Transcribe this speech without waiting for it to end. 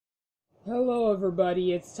Hello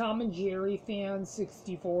everybody, it's Tom and Jerry fan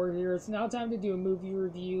 64 here. It's now time to do a movie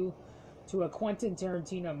review to a Quentin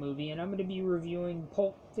Tarantino movie, and I'm going to be reviewing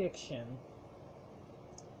Pulp Fiction.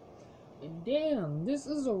 And damn, this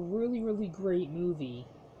is a really great movie.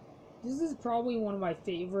 This is probably one of my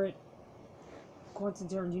favorite Quentin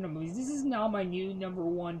Tarantino movies. This is now my new number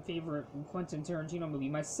one favorite Quentin Tarantino movie.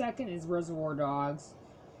 My second is Reservoir Dogs,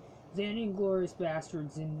 then Inglourious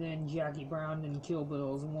Bastards, and then Jackie Brown and Kill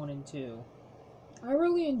Bills 1 and 2. I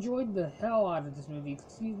really enjoyed the hell out of this movie,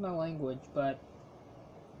 excuse my language, but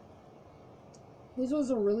this was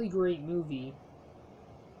a really great movie.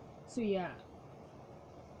 So yeah,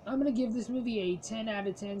 I'm going to give this movie a 10 out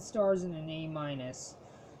of 10 stars and an A-.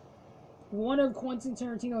 One of Quentin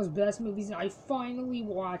Tarantino's best movies, and I finally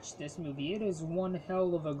watched this movie. It is one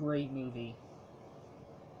hell of a great movie.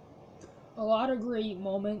 A lot of great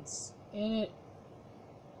moments in it,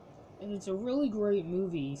 and it's a really great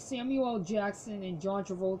movie. Samuel L. Jackson and John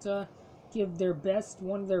Travolta give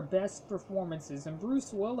one of their best performances, and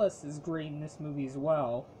Bruce Willis is great in this movie as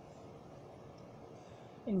well.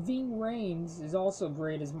 And Ving Rhames is also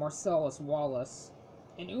great as Marcellus Wallace.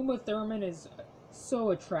 And Uma Thurman is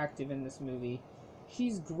so attractive in this movie.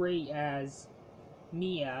 She's great as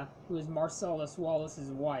Mia, who is Marcellus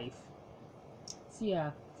Wallace's wife. So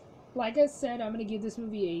yeah, like I said, I'm going to give this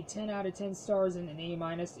movie a 10 out of 10 stars and an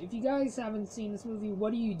A-. If you guys haven't seen this movie,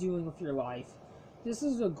 what are you doing with your life? This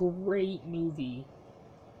is a great movie.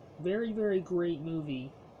 Very great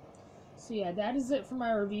movie. So yeah, that is it for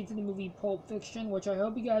my review to the movie Pulp Fiction, which I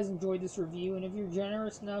hope you guys enjoyed this review. And if you're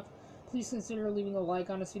generous enough, please consider leaving a like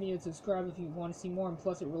on this video and subscribe if you want to see more, and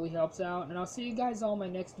plus it really helps out. And I'll see you guys all in my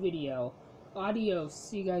next video. Adios.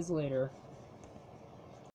 See you guys later.